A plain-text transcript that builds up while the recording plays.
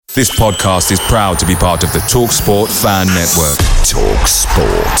This podcast is proud to be part of the TalkSport Fan Network.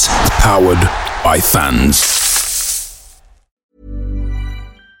 TalkSport. Powered by fans.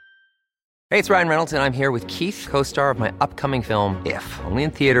 Hey, it's Ryan Reynolds, and I'm here with Keith, co-star of my upcoming film, If, only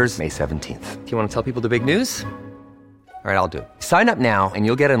in theaters May 17th. Do you want to tell people the big news? All right, I'll do it. Sign up now and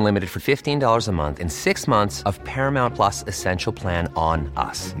you'll get unlimited for $15 a month and 6 months of Paramount Plus Essential Plan on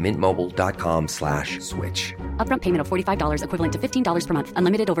us. MintMobile.com/switch. Upfront payment of $45 equivalent to $15 per month.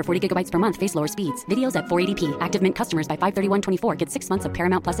 Unlimited over 40 gigabytes per month. Face lower speeds. Videos at 480p. Active Mint customers by 531.24 get 6 months of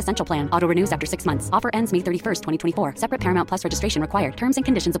Paramount Plus Essential Plan. Auto renews after 6 months. Offer ends May 31st, 2024. Separate Paramount Plus registration required. Terms and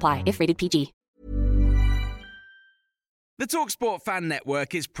conditions apply if rated PG. The TalkSport Fan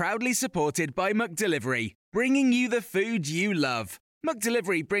Network is proudly supported by McDelivery, bringing you the food you love.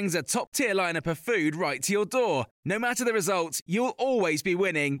 McDelivery brings a top-tier lineup of food right to your door. No matter the result, you'll always be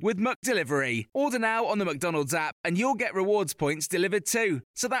winning with McDelivery. Order now on the McDonald's app and you'll get rewards points delivered too.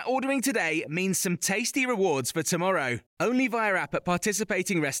 So that ordering today means some tasty rewards for tomorrow. Only via app at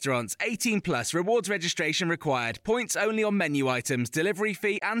participating restaurants. 18 plus. Rewards registration required. Points only on menu items. Delivery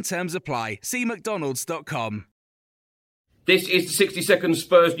fee and terms apply. See mcdonalds.com. This is the 60-second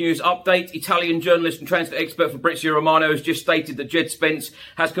Spurs news update. Italian journalist and transfer expert Fabrizio Romano has just stated that Jed Spence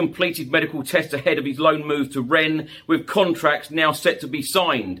has completed medical tests ahead of his loan move to Rennes, with contracts now set to be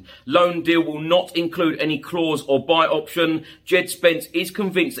signed. Loan deal will not include any clause or buy option. Jed Spence is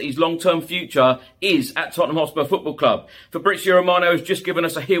convinced that his long-term future is at Tottenham Hotspur Football Club. Fabrizio Romano has just given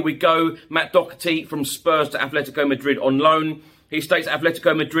us a here we go. Matt Doherty from Spurs to Atletico Madrid on loan. He states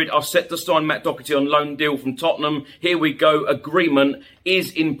Atletico Madrid are set to sign Matt Doherty on loan deal from Tottenham. Here we go. Agreement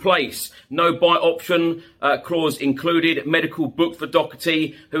is in place. No buy option clause included. Medical booked for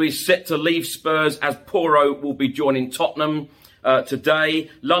Doherty, who is set to leave Spurs as Porro will be joining Tottenham today.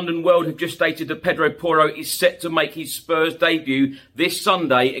 London World have just stated that Pedro Porro is set to make his Spurs debut this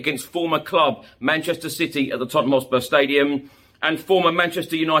Sunday against former club Manchester City at the Tottenham Hotspur Stadium. And former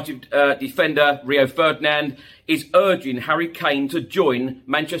Manchester United defender Rio Ferdinand is urging Harry Kane to join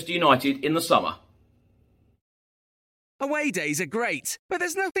Manchester United in the summer. Away days are great, but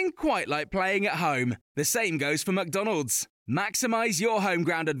there's nothing quite like playing at home. The same goes for McDonald's. Maximise your home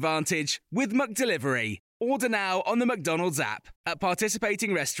ground advantage with McDelivery. Order now on the McDonald's app. At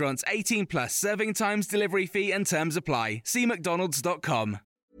participating restaurants, 18 plus, serving times, delivery fee and terms apply. See mcdonalds.com.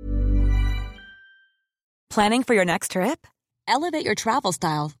 Planning for your next trip? Elevate your travel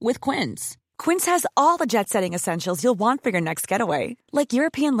style with Quince. Quince has all the jet-setting essentials you'll want for your next getaway, like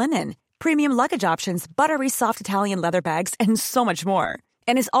European linen, premium luggage options, buttery soft Italian leather bags, and so much more.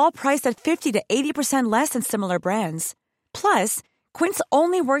 And is all priced at 50 to 80% less than similar brands. Plus, Quince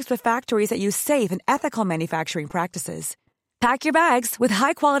only works with factories that use safe and ethical manufacturing practices. Pack your bags with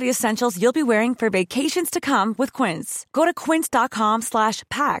high-quality essentials you'll be wearing for vacations to come with Quince. Go to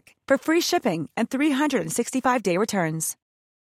quince.com/pack for free shipping and 365-day returns.